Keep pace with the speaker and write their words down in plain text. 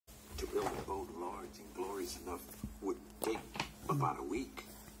To build a boat large and glorious enough would take about a week.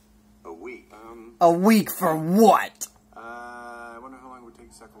 A week? A week for what? I wonder how long it would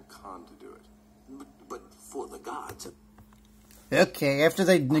take Sekal Khan to do it. But for the gods... Okay, after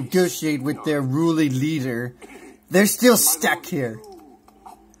they negotiate with their ruling leader, they're still stuck here.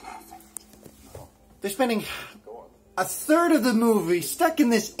 They're spending a third of the movie stuck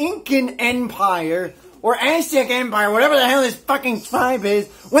in this Incan Empire, or Aztec Empire, whatever the hell this fucking tribe is,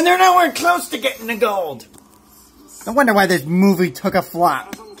 when they're nowhere close to getting the gold. No wonder why this movie took a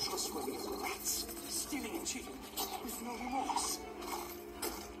flop.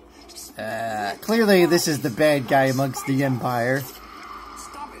 Clearly this is the bad guy amongst the Empire.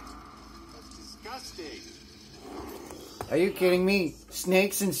 Stop it! That's disgusting. Are you kidding me?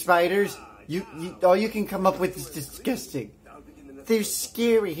 Snakes and spiders? All you can come up with is disgusting. They're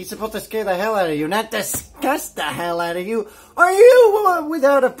scary. He's supposed to scare the hell out of you, not disgust the hell out of you. Are you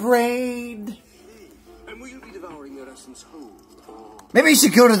without a brain? And will you be devouring their essence whole? Maybe you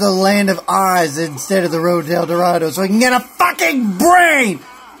should go to the land of Oz instead of the road to El Dorado so I can get a fucking brain!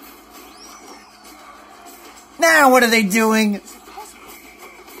 Now what are they doing?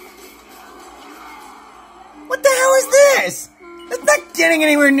 What the hell is this? It's not getting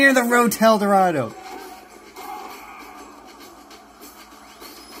anywhere near the road to El Dorado.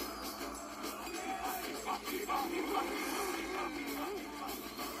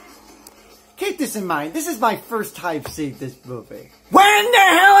 Keep this in mind. This is my first time seeing this movie. When the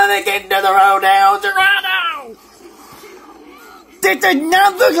hell are they getting to the road to El Dorado? It does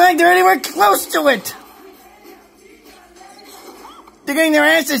not look like they're anywhere close to it. They're getting their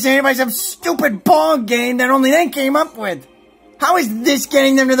asses handed by some stupid ball game that only they came up with. How is this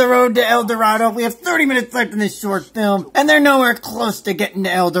getting them to the road to El Dorado? We have 30 minutes left in this short film, and they're nowhere close to getting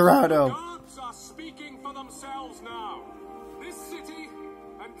to El Dorado. The gods are speaking for themselves now. This city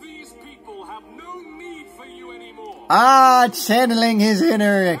and these people have no need for you anymore. Ah, channeling his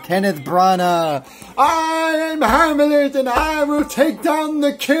inner Kenneth Branagh. I am Hamlet, and I will take down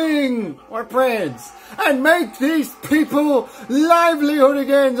the king, or prince, and make these people livelihood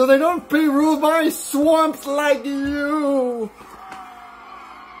again so they don't be ruled by swamps like you.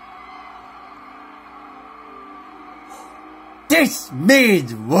 This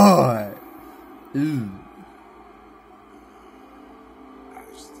means war. Ooh.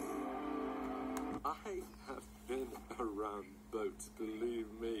 I have been around boats, believe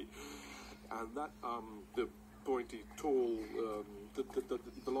me. And that, the pointy, tall, the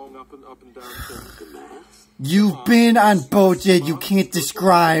long up and down thing. You've been on boats yet you can't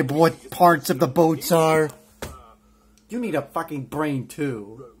describe what parts of the boats are. You need a fucking brain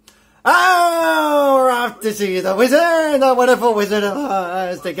too. Oh, we're off to see the wizard, the wonderful Wizard of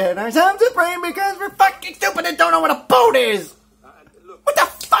Oz, to get ourselves a brain because we're fucking stupid and don't know what a boat is. What the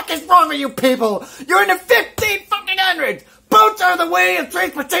fuck is wrong with you people? You're in the 1500s. Boats are the way of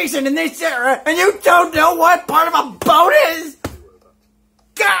transportation in this era, and you don't know what part of a boat is?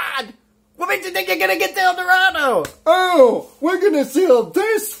 God! What makes you think you're gonna get to El Dorado? Oh, we're gonna sail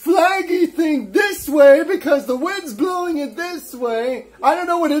this flaggy thing this way because the wind's blowing it this way. I don't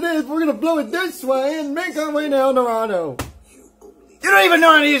know what it is, we're gonna blow it this way and make our way to El Dorado. You don't even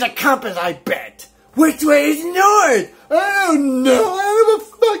know how to use a compass, I bet. Which way is north? Oh no, I have a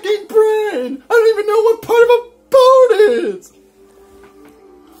fucking brain. I don't even know what part of a boat is.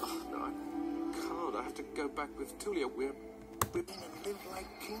 Oh, no, I can't. I have to go back with Tulia. We're gonna live like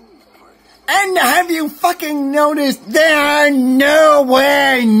kings. And have you fucking noticed they are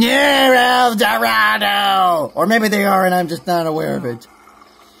nowhere near El Dorado? Or maybe they are and I'm just not aware of it.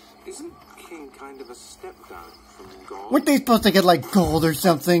 Isn't King kind of a step down from God? Weren't they supposed to get like gold or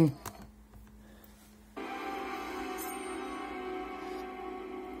something?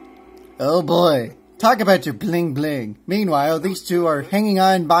 Oh boy. Talk about your bling bling. Meanwhile, these two are hanging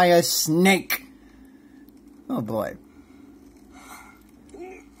on by a snake. Oh boy.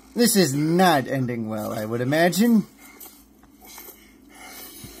 This is not ending well, I would imagine.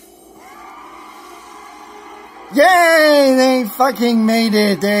 Yay! They fucking made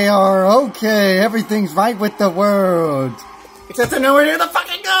it! They are okay! Everything's right with the world! Except they're nowhere near the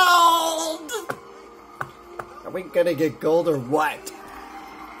fucking gold! Are we gonna get gold or what?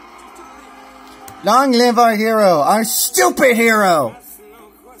 Long live our hero! Our stupid hero!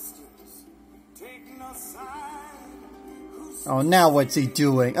 Oh, now what's he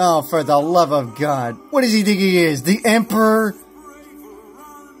doing? Oh, for the love of God. What does he think he is? The Emperor?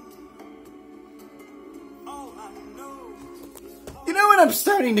 You know what I'm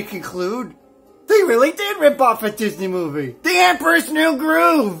starting to conclude? They really did rip off a Disney movie. The Emperor's New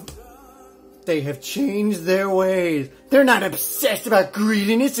Groove. They have changed their ways. They're not obsessed about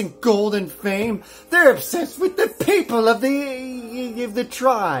greediness and gold and fame. They're obsessed with the people of the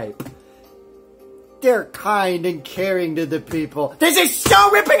tribe. They're kind and caring to the people. This is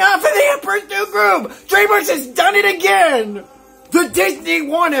so ripping off of the Emperor's New Groove! DreamWorks has done it again! The Disney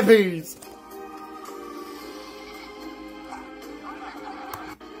wannabes!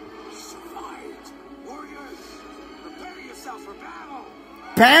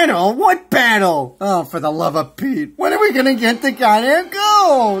 Battle? What battle? Oh, for the love of Pete. When are we gonna get the goddamn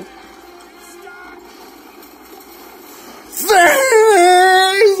gold? It's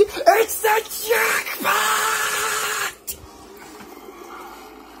the jackpot!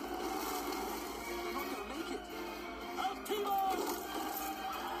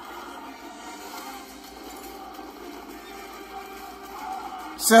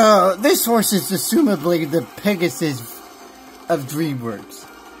 So, this horse is assumably the Pegasus of DreamWorks.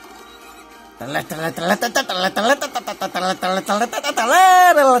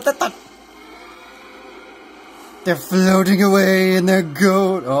 They're floating away in their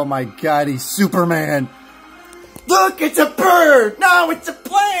goat. Oh my god, he's Superman. Look, it's a bird. No, it's a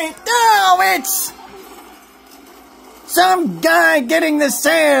plane. No, it's some guy getting the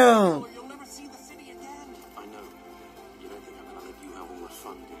sail. You'll never see the city again. I know. You don't think I'm gonna let you have all the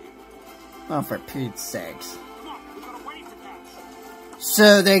fun, do you? Oh, for Pete's sakes. Come on, we've got a way to catch.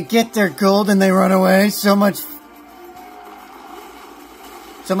 So they get their gold and they run away. So much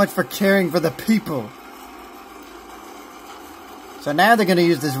for caring for the people. So now they're gonna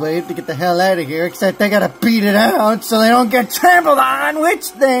use this wave to get the hell out of here, except they gotta beat it out so they don't get trampled on,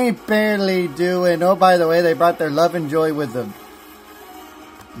 which they barely do. And oh, by the way, they brought their love and joy with them.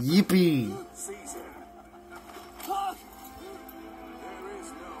 Yippee. Caesar. Look! There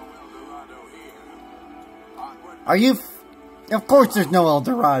is no El Dorado here. Onward. Are you... Of course there's no El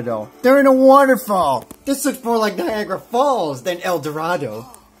Dorado. They're in a waterfall. This looks more like Niagara Falls than El Dorado.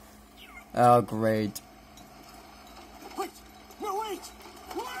 Oh, great.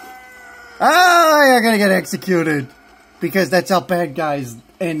 Oh, you're gonna get executed. Because that's how bad guys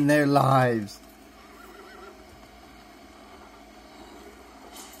end their lives.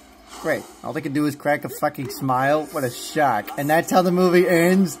 Great. All they can do is crack a fucking smile. What a shock. And that's how the movie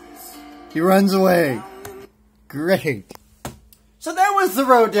ends. He runs away. Great. So that was the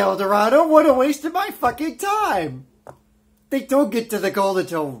road to El Dorado. What a waste of my fucking time. They don't get to the goal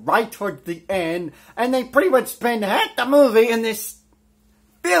until right towards the end. And they pretty much spend half the movie in this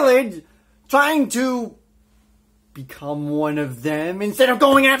village trying to become one of them instead of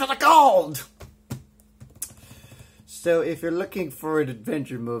going after the gold. So if you're looking for an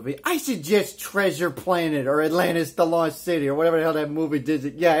adventure movie, I suggest Treasure Planet or Atlantis the Lost City or whatever the hell that movie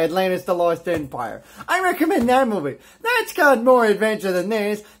did. Yeah, Atlantis the Lost Empire. I recommend that movie. That's got more adventure than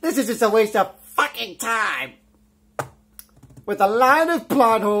this. This is just a waste of fucking time. With a lot of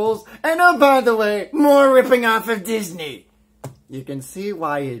plot holes and, oh, by the way, more ripping off of Disney. You can see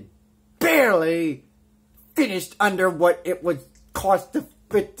why it barely finished under what it was cost to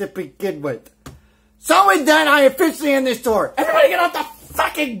fit to begin with. So with that, I officially end this tour. Everybody get off the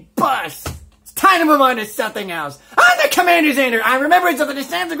fucking bus. It's time to move on to something else. I'm the CommanderZander. I remember something that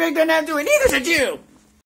stands a great good now doing. Neither should you.